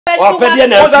O pede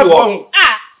na afi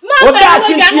What that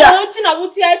is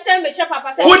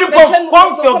papa say.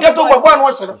 Confio ghetto boy no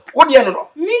hye. Wo de no.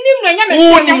 Minim na nya me.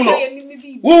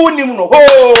 Wo nim no.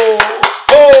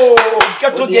 Oh,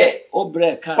 ghetto ge. O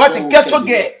breka. What ghetto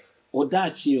ge. O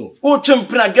dachi o. O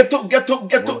chempra ghetto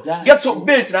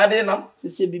base na de nam.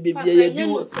 Se bibia ye di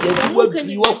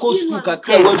wadru wa ko school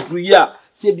kakra wadru ya.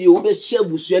 Se bi o be hye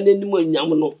busu ananim anyam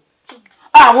no.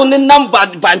 Wo ne number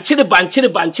banchire.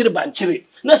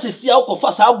 Na sisi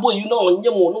akofa sa boy you know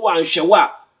onyem no wanhwe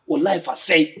wa o life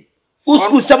asay. O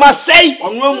school sama say.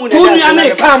 Onu amu ne. Tunya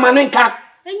na ka manenka.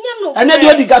 Ene de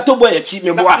odi gato boy achi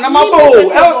me boa. Na mabo.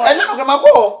 Ene no ka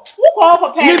mabo. Wo ko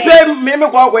papa. Mi pe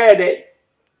me ko ye de.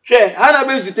 Hwe, ana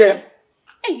be zutem.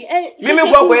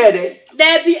 Me ko ye de.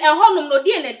 There be a honum no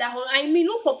de ne da ho. I mean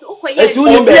wo ko ye.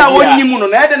 Obi a wonnim no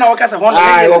na e de na wo kasa honum.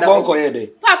 Ai wo ko ye de.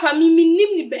 Papa mi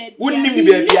nim ni baby. Wonnim ni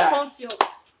baby a. Confio.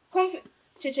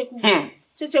 Checheku.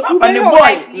 Papa ne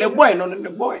boy no.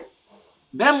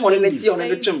 Ben mo ne ti on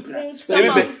ne chempra.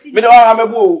 Me de wa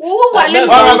mebo.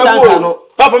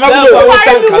 Papa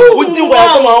mebo. Unti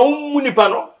wa so ma munipa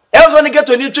no. E so ne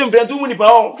geto ni chempra ntu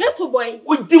munipa o. Geto boy.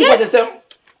 Unti wa se sem.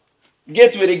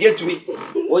 Gateway.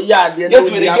 O ya de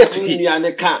ni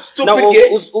ane ka. Na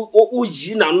o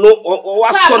ji na no o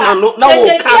wa so na no na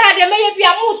wo ka. Ya de me bia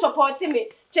mo support me.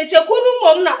 Checheku nu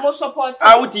mom na mo support.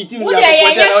 Wo ti mi ya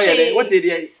support na o ye de. What e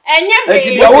de? Enye me. E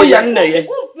ti o ya nna ye.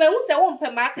 Me hu se wo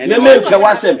mpa ma se. Ne me pe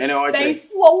wasem.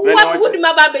 Beifu wo would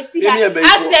ma ba be si ha.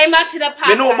 Asai ma chire pa.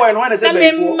 Me no boy no wan se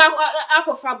beifu. Me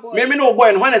akofa boy. Me no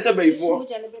boy no wan se beifu.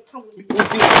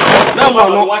 Na mo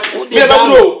no.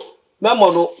 Me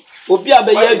mo no. Obi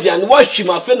abeya aduan wo hwim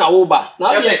afa na wo ba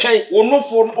na ye twen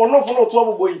onofo no to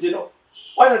obo boy nti no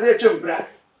wa se twembra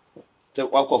te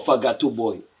wakofa gato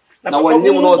boy na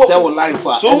wanim no se wo life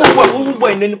a so wo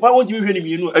boy ne pa won ti hwe ni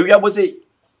mienu awia bo sei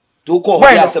to ko ho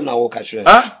ya asem na wo ka hwere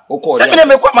wo ko se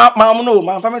me ko ma mo no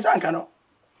ma fa me sanka no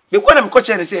me ko na me ko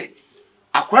che ne se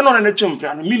akora no na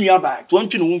twembra no minu aba to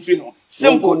ntwe no mfiri no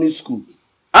simple ni school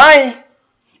ai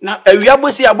na awia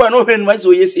bo sei abo no hwe ni ma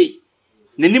so ye sei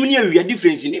nanim ni awia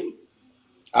difference nim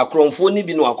akronfo ni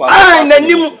bi no akwa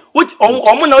nanim what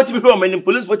omo na what bi hwe omanim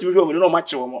police what bi hwe omanim no ma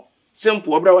che omo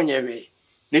simple obra wanya hwe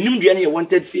nanim dua na ye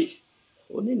wanted face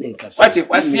oni ne nkasa what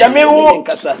wasia me wo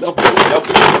nkasa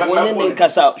oni ne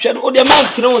nkasa hwe o de man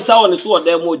kire won sa won so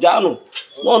oda mo ja no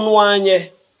no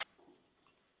anye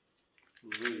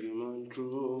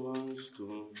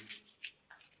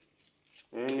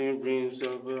and it brings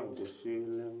about the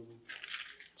feeling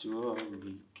to all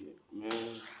we get, man.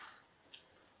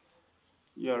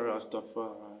 You're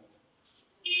Rastafari.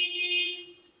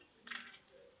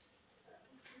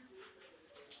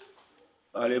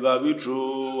 Alibabi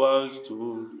true was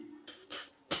told,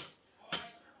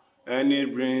 and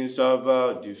it brings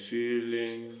about the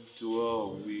feeling to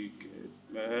all we get,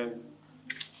 man.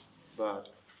 But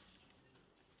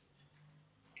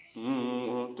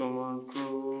Ottoman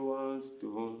true was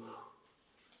told.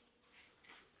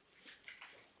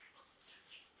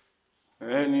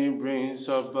 And it brings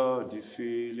about the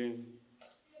feeling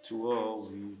to all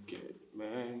we get,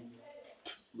 man.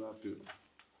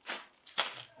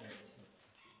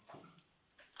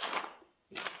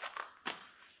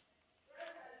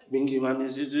 Bingy man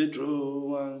is a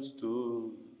true one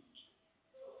too.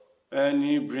 And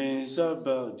it brings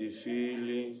about the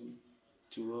feeling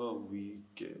to all we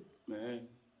get, man.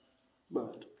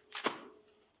 But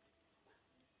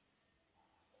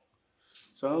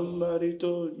somebody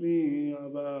told me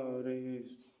about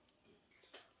it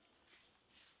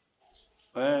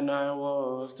when I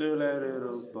was still a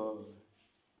little boy.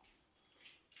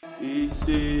 He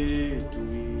said to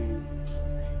me,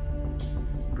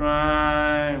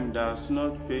 crime does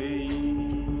not pay.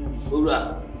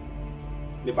 Ura,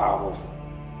 the bow.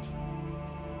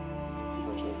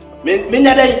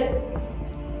 Minade,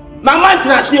 Mamma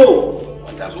Trasio.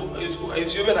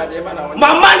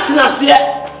 Mamma Trasia.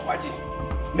 What?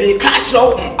 Me catch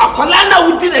no akwala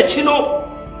wudi na chi no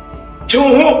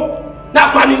twenho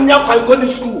na kwani nya kwan ko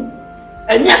ni school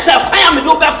enya se kwan ya me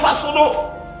do be fa so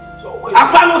no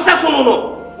akwa no se so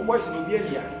no boys no bi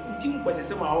adia ntim ko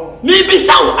se ma ho me bi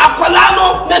saw akwala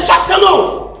no na so se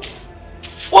no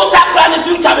o sakra ni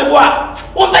future be boa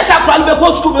o be sakra ni be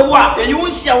ko school be boa e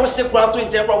you sia wo se kra to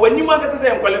nche bra wani ma ka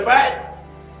se qualify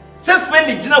se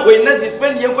spend gina go na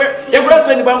spend ye kra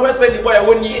spend ban kra spend boy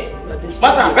woni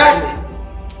masa be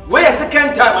where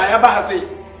second time I ever say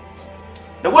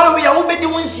the one we are obedi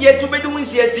won share ti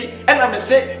and I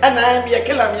say and I am a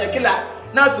killer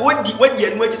now if what the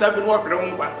anu achi safe no okre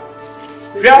ho kwa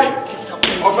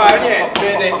of anya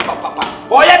papa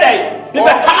boy dey Me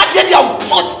be tamade dia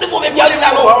boat ni mo be bia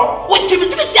na no. Wo chimi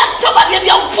ti tamade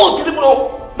dia boat ni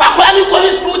mo. Ma kwa ni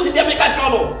college school ti dia me ka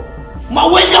chono. Ma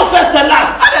when your first and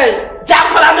last. Ade.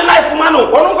 Jakola ni life man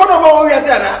no. Onu ko no bo wi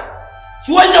ase ana.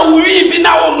 So when you wi bi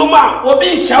na wo no ma, wo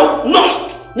bi shaw. No.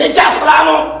 Ne jakola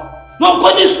no. No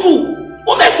college school.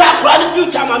 Wo me sa kura ni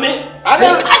future ma me. Ade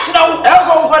ka chira wo. E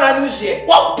so nko na ni hie.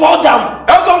 What boredom.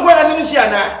 E so nko na ni hie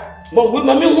ana. Mo we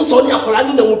mama hu so ni akola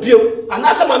ni na wo bio.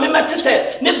 Ana se mama mete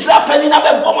se ni bra pani na be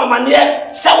bo mama ne.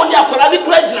 Se wo ni akola ni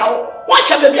kura jira wo. Won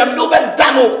hwe be bia me do be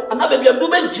da no. Ana be bia me do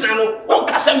be jira no. Won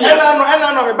kasa me.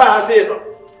 Ena no me ba ha se no.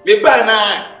 Me ba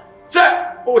na. Se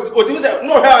o ti se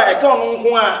no ha e ka no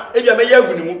nko a e bia me ya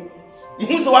agu ni mu.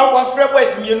 Hu se wa kwa frɛ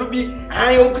boys mienu bi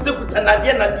an o kuta na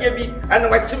de bi an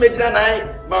wa chime jira na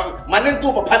ma ne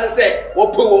nto papa ne se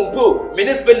wo po me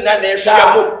ne spend na e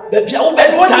hwia bo be bia wo be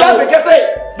wo dia fe kese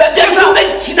be bia wo be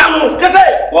jina no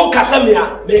kese won kasa me a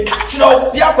me ka kire o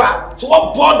sia kwa so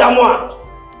wo boda mo a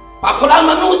akola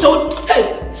ma me so hey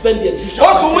spend the this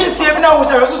wo so won sie bi na wo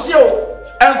se so sie o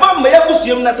enfa me ya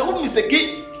busuam na se wo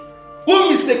mistake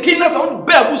na se wo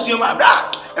be abusuam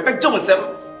abra e be jom sem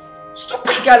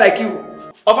stupid guy like you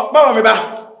of baba me ba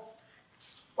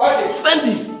what is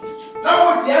spending now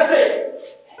what you say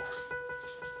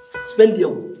spend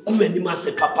your kumani ma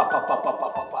se papa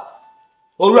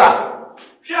ora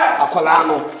sha akola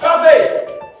no babe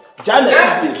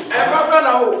Janet bi e papa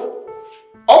na o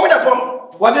mo da form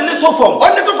what the little form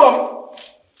on the form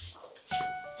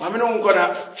mama no nko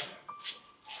na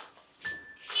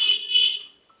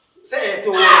say it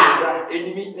to da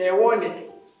enyimi na e woni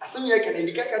asem ye kan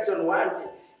edika ka cho no wanti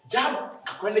jam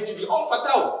akwa na chibi on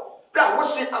fatao bra wo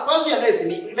se akwa so ya na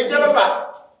esini e je befa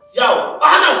yaw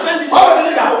ana spend it oh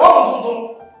ni da wo mtum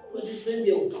what is spend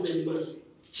your kumani ma se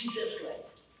Jesus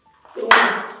Christ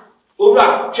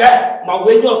ora che ma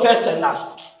when your first and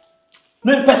last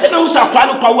no person who shall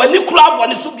plan kwa wani kura bo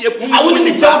ne so bie ku awoni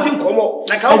ni chaw din komo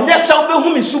enye saw be hu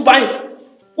mi suban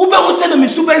wo be wo se na mi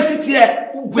suban sitie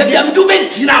be bia mi do be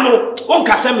jina no won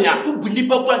kasa me a bu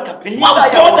nipa bu anka panyi da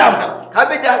ya ka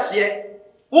be ja hye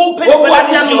wo pe wo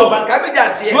ade no ban ka be ja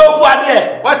hye wo bu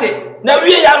ade what na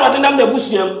wie ya no de nam na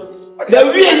busuam na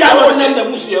wie ya no de nam na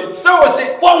busuam so wo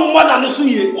se wo mo na no so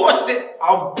ye wo se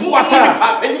abu ata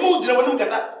enyi mu jira wonum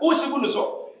kasa wo se bu no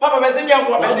so papa be se nya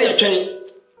ko be se twen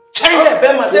Chai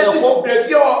be ma se for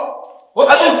brefio. O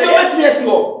ka se be serious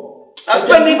wo.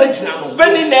 Spending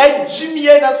na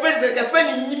jimie na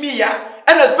spending nyimi ya.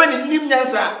 E na spending nim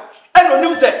nyansa. E no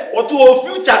nim se o to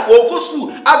future o go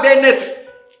school abenet.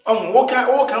 Wo kan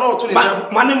na o to le sa.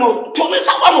 Mane mo to ne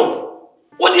sa wa mo.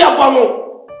 Wo di abo mo.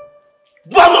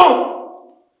 Bono.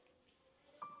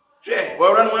 Je,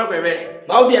 wo ran mo akwebe.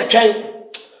 Na obi a twen.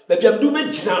 Ba bia mdu be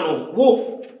jina no.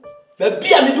 Wo. Ba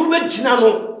bia mdu be jina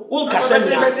no. Won kasa me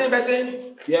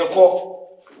ye ko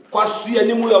kwasi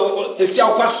animu eti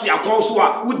akwasi akonso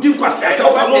a wudi kwasi asa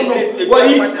o kanu no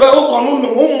wayi o kanu no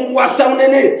won wasam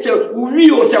ne se uwi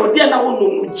o se o de na won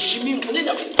no chimi ne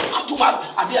na atuba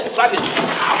ade ade prade a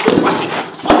kwasi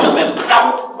o me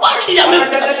bravo wa ya me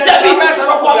dabi o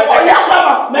ya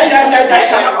bravo me ya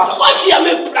shaba wa ya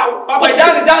me bravo papa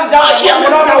dan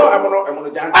amono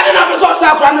ade na so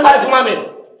sa kwa ne life mame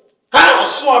ha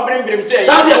so abrimbirim say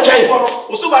that dey change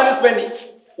o so ba ne spending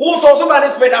wo so ba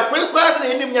ne spend akwa na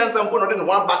enim nyansa mpo no de no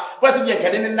wamba kwase bi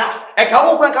enkade ne na e ka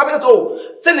wo kwan ka be so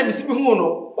se na misi bi hu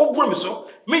no o bro mi so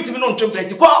me ti bi no ntwem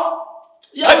plate kwa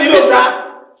ya bi bisa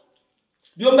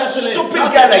you messing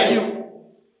stupid guy like you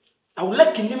I would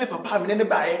like him papa me ne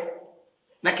ba e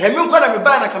na ka me nkwa na me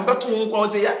ba na ka mbeto nkwa o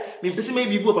se ya me pese me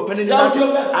bi bu papa ne na se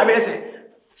abi se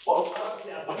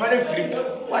papa ne free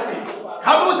what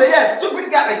how do say yes stupid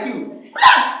guy like you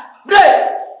bra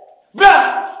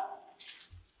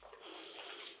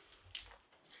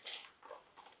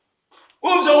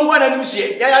so ngwana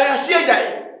nimshie ya sie jai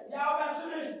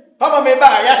papa me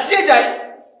ba ya sie jai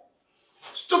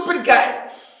stupid guy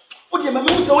odi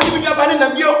mama mu se woni nwa ba ne na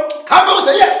bio ka ba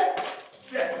say yes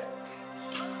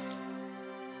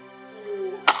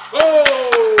oh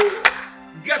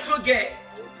ghetto girl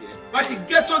but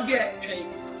ghetto girl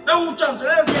na wu chan to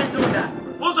let's get to that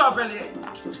what's up fele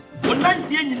o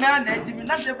nantie nyina na ajimi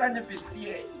na je kwa nya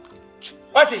fesie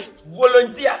what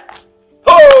volunteer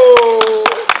oh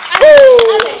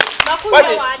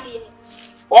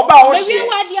oba o se we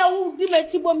wadi a wo di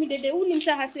meti bomi dede unim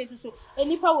se ha se so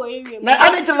enipa wo ewiem na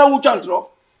ade tena wu twantro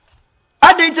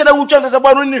ade tena wu twantro se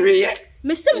ba no ni hweye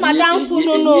mesi madam fu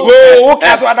no wo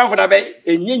ka so adam fu da be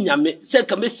enye nyame se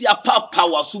ka mesi apapa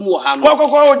wasum wo ha no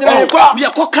ko jira ko bia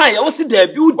ko kan ya wo si da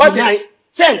bi udinan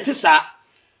se ntisa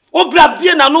obra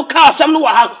bie na no ka asam no wo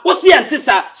ha wo si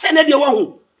ntisa se na de wo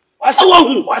hu asa wo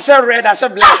hu wasa red asa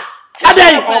black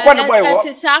okwa ne boy wo. That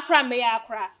is akra me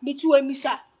akra. Me tu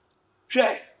emisa.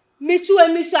 Hwe. Me tu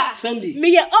emisa.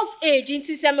 Me off age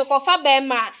nti se me kofa be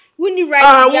ma. Wuni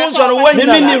right. Won so no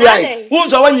wanyini right. Won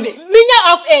so wanyini. Me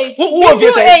off age. Who of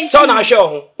you say? So na hwe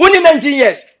ho. Wuni 19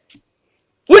 years.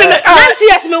 Wuni 19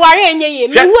 years me ware enye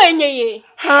me wu enye ye.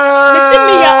 Me see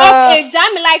me off age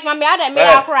jam life ma me ada me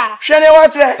akra. Hwe ne wa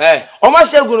tre. O ma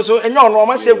se gunu so enye ono o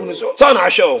ma se gunu so. So na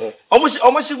hwe ho.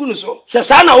 O ma se gunu so. Se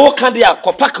sa na wo kan dia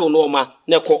kopak no ma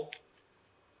ne ko.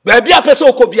 Ba bia pese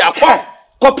okobi akọ.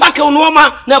 Kopak no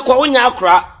ma ne ko wonya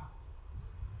akra.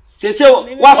 Sese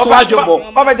wa so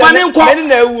adwebo. Mane nko. Nani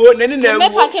na ewuo, nani na ewuo. Me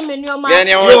fa ke me ni o ma.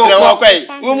 Ne wo tre wo kwai.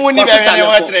 Wo mu ni be ne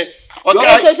wo tre.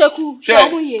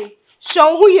 Okay.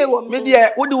 Show who ye wo. Me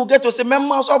dia wo di wo get to say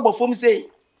memma so obofom say.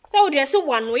 So dey say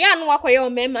one no ya no akoye o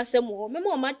memma sem wo.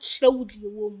 Memma o ma kire wo di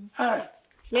wo mu.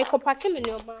 Me ko pake me ni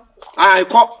o ma. Ai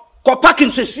ko pake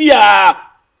nsesi a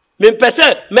me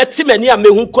pese meti mani a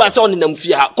mehu ko ase on nam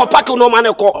fie ha. Ko pake no ma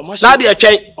ne ko. Na de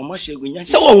atwen. O ma shegu nya.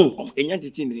 Se wo hu. Enya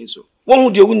tete ni so. Wo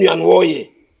hu de wo nua no wo ye.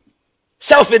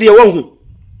 Self de wo hu.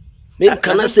 Me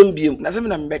kana sem biem. Na sem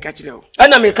na me ka kire o.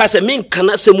 Ana me ka se me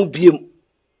kana sem biem.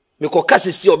 Me ko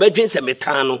kasisi obedwen se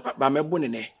metan no ba mebo ne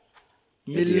ne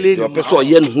mele do peso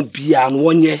ye no bia no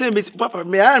wonye se papa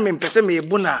me an me pese me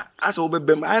bu na asa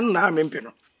obebem an na me mpe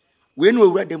no we no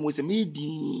awura dem se me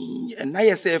di na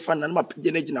ye se fa na ma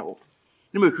pje na gina ho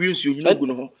ne ma hwie nsuo nyina gu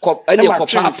no ho ko ene ko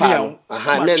papa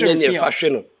aha ne fa hwe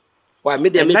no wa me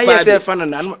de me pa na ye se fa na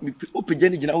na o pje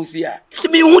na gina ho si a se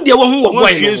me hu de wo hu wo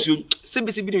boy hwie nsuo se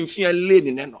bi de mfia le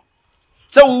ne no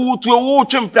se wo tu wo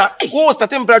twempra wo start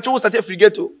temperature wo start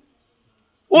frigato.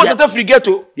 O sata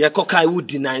frigato ye kokai wo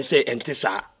deny say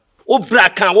entesa o bra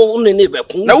kan wo ne be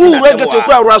kun na wo wura geto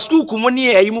kura ra school ku moni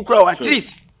e yi mu kura at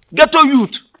least ghetto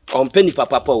youth on penny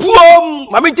papa po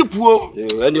puom mama ti puom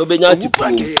ene obenya ti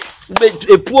puom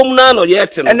e puom na no ye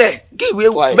te no ene giwe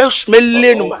be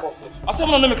smelle no ma asem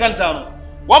no me kan sa no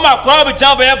wa ma kura be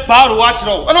jamba ye baro wa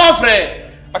kiro ono afre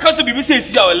aka so bibi say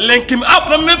si ya link him up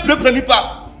na me prepare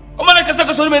nipa o ma na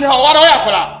kasa so me ni ha wa ra ya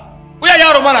kola wo ya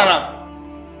yaro mana na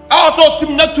also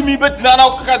tim na to me betina na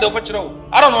kaka de opachiro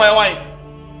I don't know why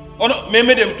ono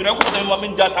me dem to na ko to me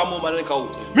nja samu manenka o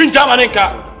me nja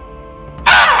manenka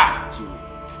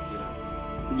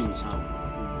unim sam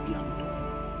bia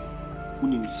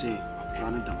unim se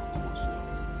akra na da makoma so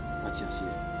ati ase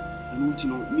enu ti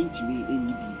no minti me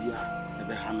enyi bibia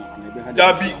ebe ha no ana ebe ha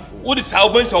dabi wo di sa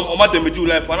oben so o ma dem ju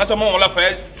life na so mo la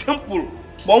fa simple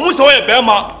but mu so e be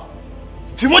ma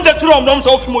fi mo ja turo ndom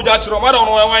so fi mo ja turo ma da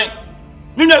ono why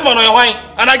Nina man on your wine,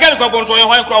 and I get a couple on your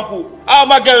wine crumple. I'm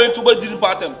not going to be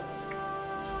pattern.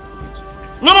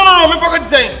 No, me forget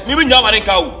saying, maybe Yaman and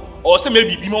cow, or some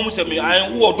maybe be moments of me. I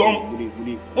am who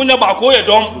dumb. When you're back, oh, you're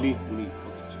dumb.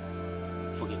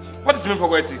 Forget. What is me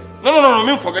forgetting? No,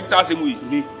 me forget something we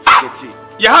forget it.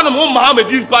 You had a more Mohammed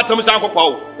didn't part of Sanko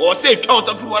Pow, or say count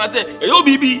of food, and I say, yo,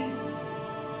 BB.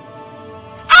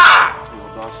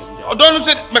 I don't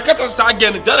say, my cat was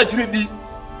again, the Trinity.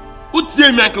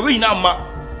 Utie me anka we na ma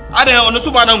ade ono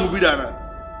so ba na ngubi dana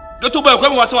geto ba kwa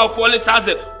me wasa wa fole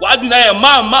saze wa bi na ye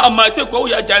ma se kwa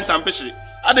ya giant tampehire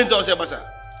ade nta o se basa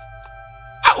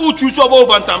uchu so ba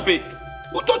over tampe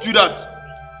who taught you that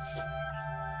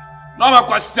no ma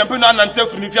kwa sempe na na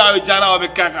ntafu ni fi a jana wa be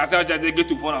kaka sa jaje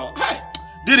geto for now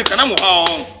did kana mo ha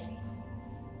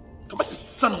come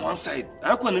sit on one side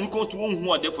I kwa na ni ko to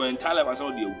hu ade for entire life as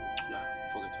all dey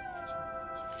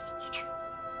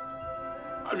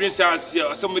Adrian says,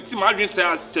 some team Adrian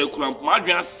says,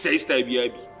 Adrian says,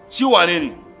 she won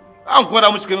any. I'm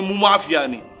going to get a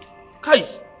mafia. Kai,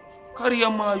 carry a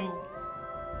mayu.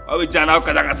 I will Jan out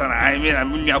Kazakhstan. I mean,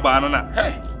 I'm in your banana.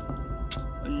 Hey,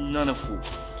 none of fool.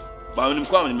 But I'm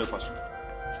coming in my first.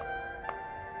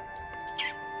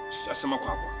 Sasama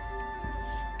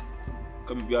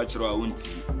come be a chiro, I won't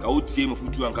see. I would see him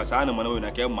for 2 and Casana when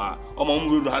I came. My mom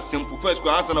will have simple first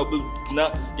answer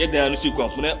now. Yet there are no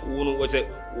sequence. One was a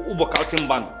Uber Carton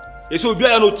band. It's so be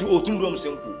a no 2 room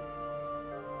simple.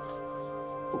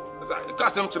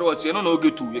 Cousin Chirot, you know,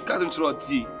 get to your cousin Chirot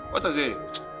tea. What I say?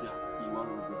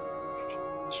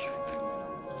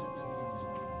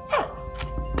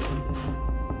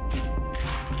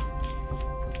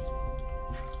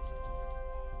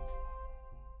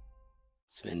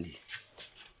 Spendi.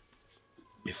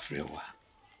 Me frewa.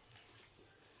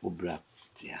 Obra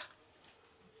tia.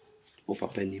 O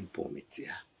papa ni mpo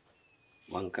metia.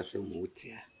 Wankase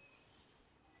mutia.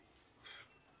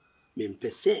 Me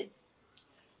mpese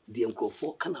di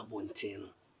enkofo kana bonten no.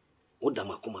 Oda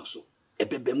makoma so.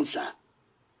 Ebebe musa.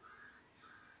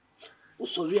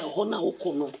 Usori a ho na wo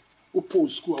kono. Upo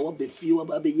school wa be fie wa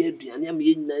ba be ye aduane am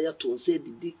ye nyina ya ton se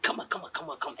didi kama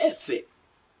efe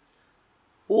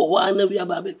wo wa na wi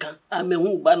aba be kan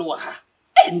amehu ba no wa ha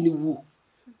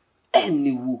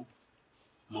eniwu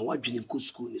ma wa dwene ko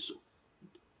school ni so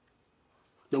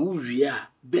na wo wi a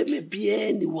be me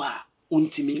bia ni wa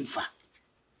untimi mfa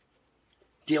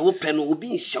de wo pe no obi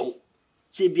nhyew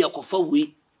se bia kofa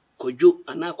we kodwo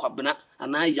ana kwabena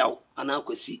ana yaw ana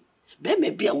kwasi be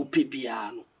me bia wo pe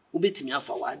bia no ubetimi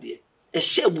afa wade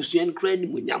ehye abusuan kra ni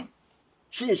munyam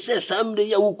since samre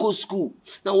ya wo school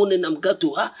na won nam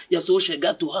gato ha ya so hye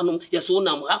gato ha no ya so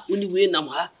nam ha oni we nam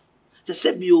ha se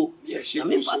sebio ya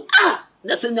me fa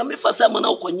na se nyame fa sa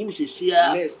mana kwanyim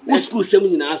sesia wo school sem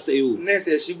nyina asayo na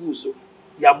se hyigu so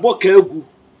ya boka egu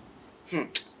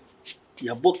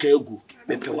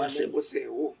mepe wasem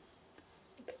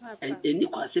eni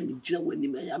kwase mi gira wani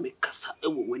me ya me kasa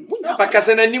ewo wani pa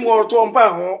kasa na nim wo to mpa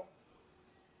ho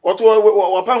oto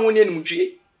wapa ho ne nim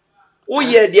twie wo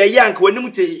ye de yank wani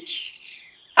mute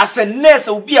asa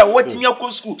nurse obi a watimi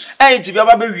akọ school anji bia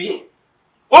ba wie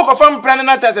wo kofa mpran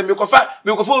na tase me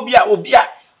kofa obi a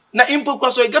na impo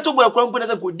kwaso geto boy kwa mpona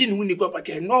sa ko di ne huni kwa pa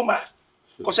ke normal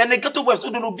ko se ne geto boy so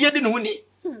do no bia di ne huni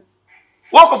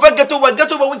wo kofa geto boy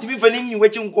wonti fa ni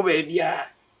wachi nko ba bia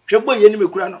hwebo ye ni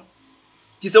mekura no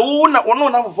ti se wo na ono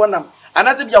na fofo nam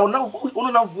anase bia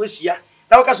ono na fofo hia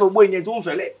na wo ka so boy nyen to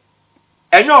mfele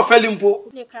enyo ofeli mpo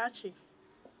ne kachi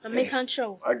American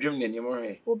show adwem ne nyemo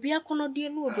he obi akono de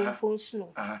no odompo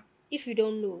nsuno if you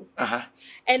don't know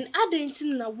and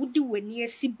adentin na wudi wani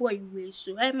asi boy we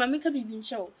so mama ka bibi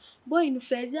nche boy no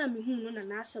fezi am hu no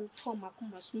na asem to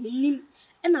makoma so menim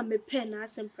na me pe na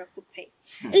asem prekope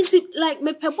it's like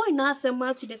me pe boy na asem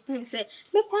ma to the stand say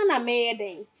me kwa na me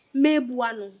yeden me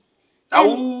bua no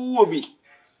awu obi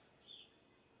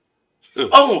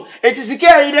etisike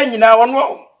ayire nyina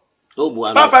wono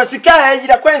papa sika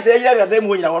ayira kwense ayira da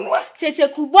mu nyina wono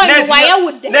checheku boy no waya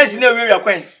would nesi na wiwa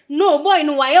kwense no boy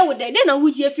no waya would then na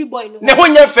wuji every boy no ne ho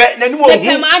nya fe na nimu ohu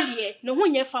me ma de ne ho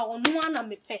nya fa wono ana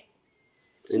me pe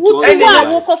wo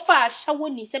wo ko fa ahyawo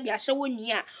ni se bia ahyawo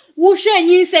ni a wo hwe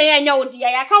nyi se ya nya wodi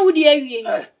ya ka wodi awie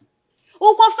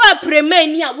wo ko fa prema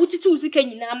ni a wutitu sika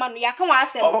nyina ama no ya ka wa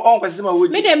asem on kwese ma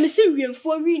wodi me de me se wiemfo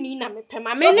wi ni na me pe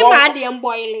ma me ni ma de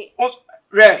mboyle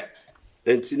re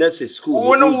entina se school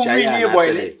wono wi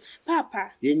boy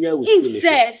papa yenya wo school if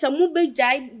say some be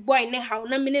jai boy ne how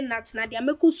na me nat na de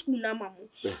ameko school na mamu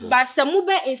but some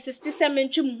be insist say me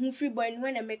ntwe mu free boy no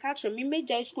na me catch me me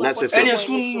jai school any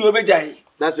school no be jai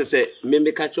na say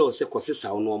me catch o say kosesa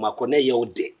no ma ko na ye o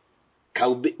de ka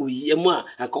oye mu a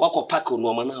aka wakọ pack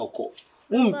no ma na akọ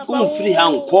free ha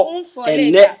nko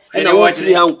enne na wo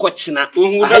free ha nko china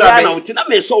aya na uti na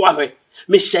me so wa hwe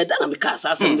me sheda na me ka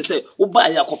asase me say wo ba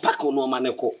ya akọ pack no ma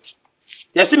na ko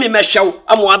yesi me mehwew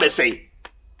amo abesei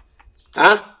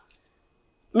ha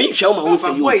me hwew ma wo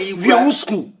say yo we wo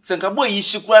school senka boy yi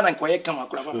shikura na nkoye kama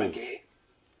kura papa ke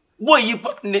boy yi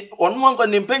onu anko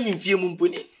ne mpanyi mfie mu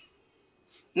mponi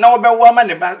na wo be wo ama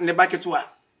ne baketo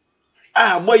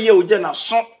a boy ye oje na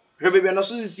so hwebebe na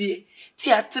so sie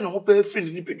ti ate no ho pa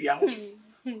free ni pedua ho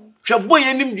hwe boy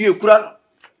ye nim due kura no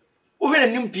wo hwe na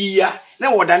nim pia na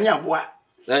wo dane aboa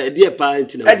die pa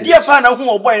ntina die pa na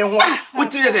hu boy ho wo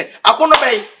ti se akono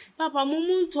be papa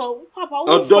mumunto papa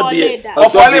wo fole da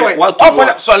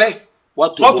ofole sole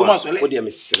what ma sole o de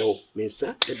me serew me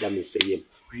nsa da me seyem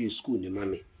we school ni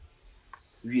mame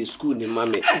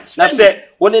na se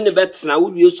woni ne bet na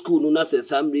we school no na se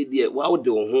samre die wa wo de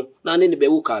ho na ne be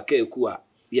wo KYEKYEKU a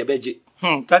ye beje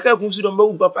KYEKYEKU su do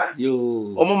mba papa yo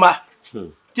omuma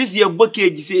tisi ye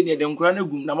bokeji se ne de nkura na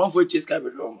gum na manfo chase ka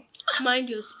be do mind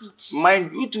your speech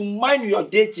mind your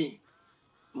dating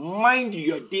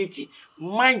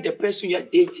mind the person you are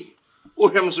dating o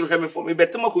hwem so hwem for me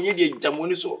betema ko nye de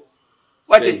jamoni so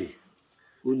what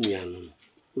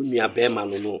unia be ma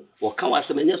no o ka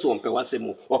wasem enye so ompe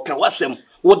wasem o ka wasem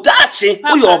wo daache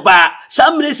wo yo ba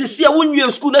samre sisi a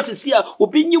wonwie school na sisi a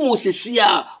obi nyimu sisi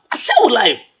a ase wo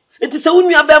life it is a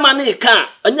unia be ma na ka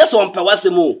enye so ompe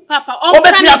wasem o papa o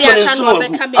betimi ato ne nso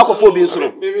akofo obi nso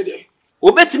no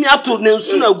obetimi ato ne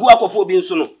nso na agu akofo obi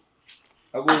nso no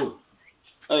agu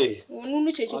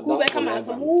onu cheche ku be kama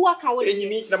so wo waka wo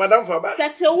enyimi na madam fa ba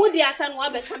sete wo di asa no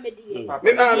abe ka me di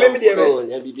me di be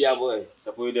nya bibia boy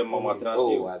suppose dem mama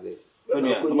transfer oh abe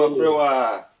ma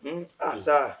frewa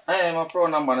sa ma frewa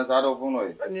number na sa do fun no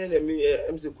ani na mi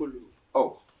MC Kulu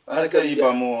oh ana say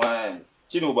iba mo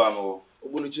chino ba mo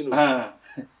ogbonu chino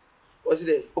what's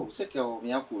it oh se ke o mi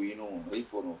akoyi no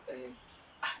ifo no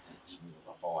chino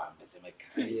papa wa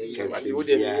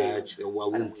wa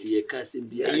wunti e ka se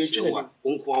bia chewa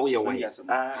onko wo ye wan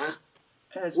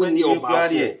Woni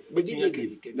obafo.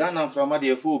 Ghana from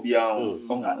the phobia.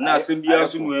 Na asembia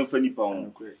so no emfa nipa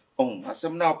ho.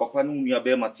 Asem na papa no nua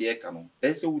be mate ka no.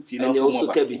 Ese wuti na fo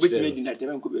ba. Betime di na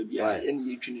teme nko ba bia. Ene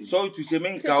yetwini. So to say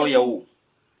men ka o ya wo.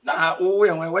 Na wo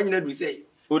ya wanyina du say.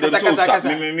 O dem so sa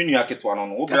me nua keto no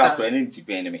no. Wo bra kra ne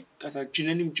ntipen ne me. Kasa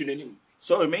twinanim.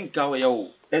 So men ka o ya wo.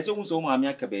 Ese wu so ma me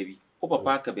aka ba bi. O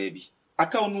papa aka ba bi.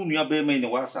 Aka onu nua be me ne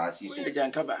wa asase so.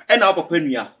 E na papa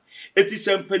nua. Eti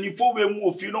sempanifo we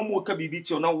mu ofi no mu ka bibi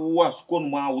ti na wo asuko no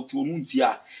ma wo ti onu nti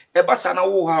a. E basa na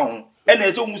wo ha ho. E na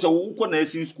ese wu se wo ko na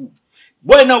asin school.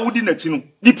 Boy na wudi na ti no.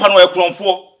 Nipa no e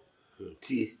kronfo.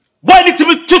 Ti. Boy ni ti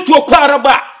mi tutu okwa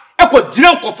araba. E ko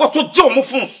jira nkofo so je omo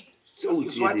fons. E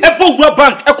bo wura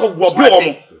bank e ko wo bro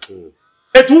omo.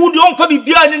 Eti wudi on fa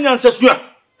bibia nya nyansasu a.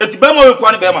 Eti ba ma we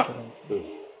kwa ne be ma.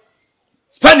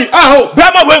 Spendi ho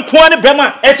bema we kwa ne be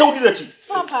ma. E se wudi na ti.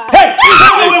 Papa. Hey,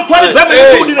 we kwa ne be ma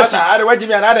e wudi na ti. Ade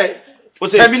wajimi anade. O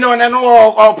se bi no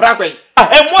no o prakwe.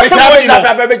 E mo se mo ni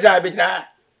bejina.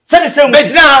 Send the same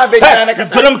bejina na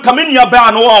kasa. Tell come in your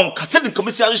ba no on. Send the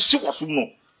commission she was no.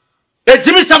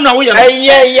 Jimmy Sam na we ya.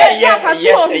 Yeah.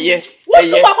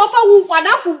 Wo kwa fa wu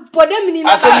kwadafu bodem ni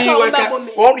na ba so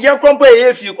ye krompo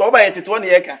ye fie ko ba ye teto na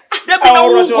ye ka. Debi na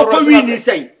wo ko fa wi ni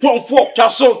sei. Tonfo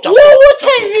chaso. Wo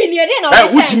chen wi ni de na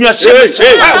wo. Wo timi a she.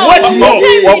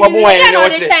 Wo mo wa ye na wo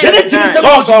che. Ye Jimmy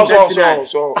Sam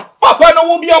So. Papa na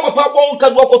wo bi a papa bon ka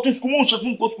do ko to school mo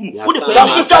shefun ko school. Wo de ko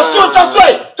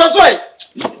chaso.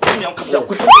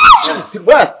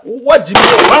 What Jimmy?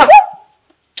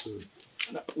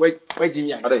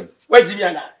 Wait Jimmy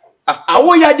ana.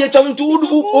 Awo ya de chom ntu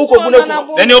wo ko bu na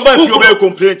ku. Na ni oba fi oba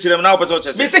complain kirem na obeto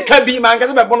chese. Me se ka bi man ka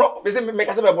se be bono, me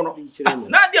ka se be bono.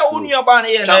 Na dia wo nua ba na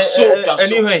ye na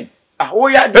anyway. Wo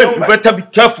ya de you better be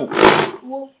careful.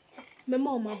 Wo me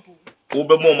ma o ma bu. Wo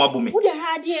be mo ma bu me. Wo de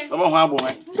ha de. Mama ho abo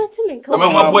man. Beti me nka.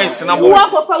 Mama boys na bo. Wo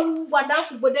ko fa wu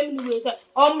wadafu bodem ni we se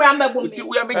omra mebo me.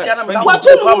 Wo ya be jana me da.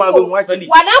 Mama go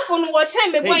wadafu no wo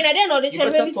chen me boy na de na o de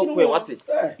chen me ti no.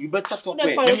 You better talk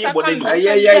we. Me bodem.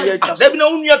 Yeah. Debi na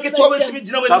unua keto betimi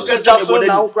gina we so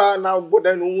na ukra na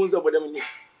bodem no hunza bodem ni.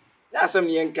 Na asem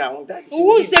ni enka won ta.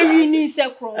 Wo se wi ni se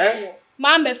kro.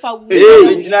 Ma me fa wu.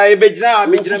 Bejina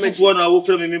me fo na wo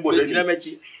frame me bodem. Bejina me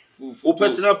chi. O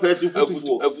personal person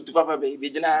futu papa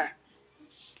bejina.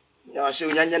 Ya she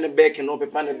unyanya ne back no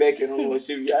pepa ne back no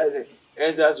se wi aze.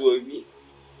 Enza so wi.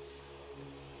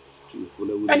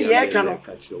 And yeah, cannot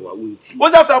catch the winty.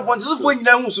 What after a bunch of when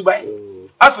you so by?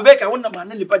 After Becca, one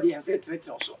man, anybody has said threat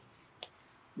also.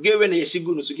 Given a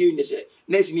shigun, so giving the share,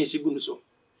 next year shigun so.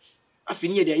 I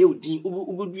finish the old dean,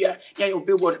 Ubudria, ya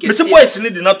obey what Mr. Boys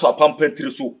needed not to a pump entry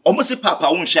so. Almost a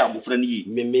papa won't share with friendly.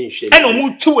 Me mention. And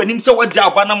no two and him so what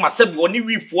job and myself only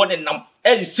we for and now,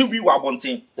 and still we were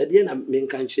wanting. At the end, I mean,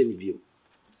 can't change you.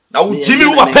 Now, Jimmy,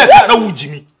 what now,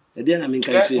 Jimmy? Then I mean,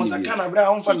 can't change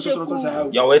you.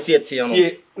 You always see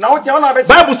it. Now, what's your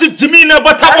Bible says Jimmy never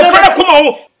come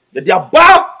on. They are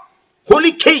Bob,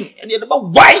 Holy King, and you're about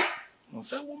white.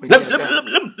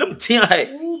 Let me tell her.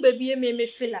 Who baby me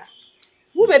fella.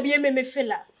 Who baby me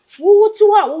fella. Who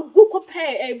to her who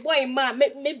compare a boy ma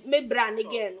me brand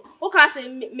again. O ka say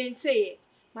me say.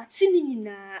 Matini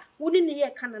na wouldn't hear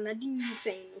Canada didn't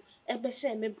say no. Ebe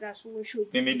say me bra so show.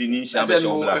 Me didn't share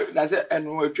show. That's it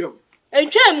and we trim. And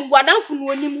trim wadan fu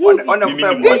no nim hu. On a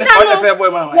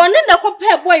boy man. One na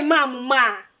compare boy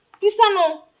ma. Pisa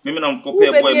no. Me na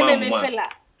compare boy ma.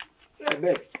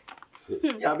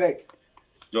 Yeah, beg.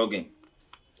 Jogging.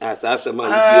 As a man,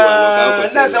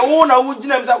 that's a woman who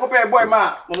didn't compare boy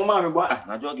ma. Mama me boy.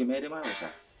 Na jogging me de ma sa.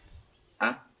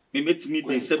 Ah, me met me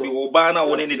dey say be oba na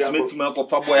woni ne timeti ma ko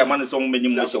fa boy amane so mo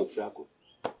menyim mo show.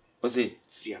 O say,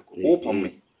 o pom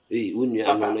me. Eh, unu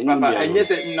amana papa, enye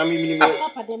se na me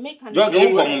Papa de make an.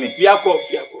 Jogging pom me. Fiako.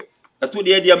 Atu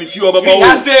de dia me fi oba ma wo.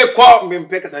 Ya say ko me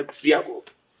mpeka sa fiako.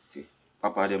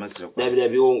 Papa de mesre ko.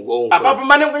 Dabi won. Papa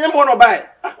mane ko nyem no bai.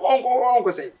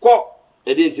 Won say ko.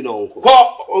 E dey nti na won ko. Ko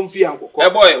on fianko ko. Eh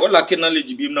boy, what like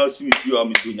knowledge bi na si me fi o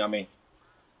me to nyame.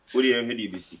 Wo de ehwe de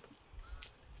besi.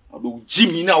 Odo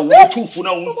Jimmy na wo tufu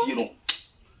na wo ntie no.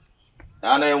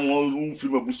 Ana e won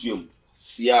film abusuam.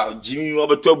 Sia Jimmy wo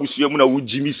beto abusuam na wo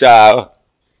Jimmy sa.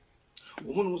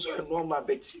 Wo no so normal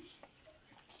bet.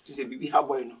 To say bibi ha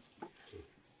boy no.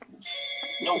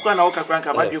 Nya ukra na okakra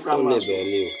nka ba bi ukra ma so.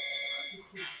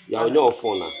 Ya onye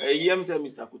ofo na. Yem say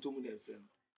Mr. Kutumu na FM.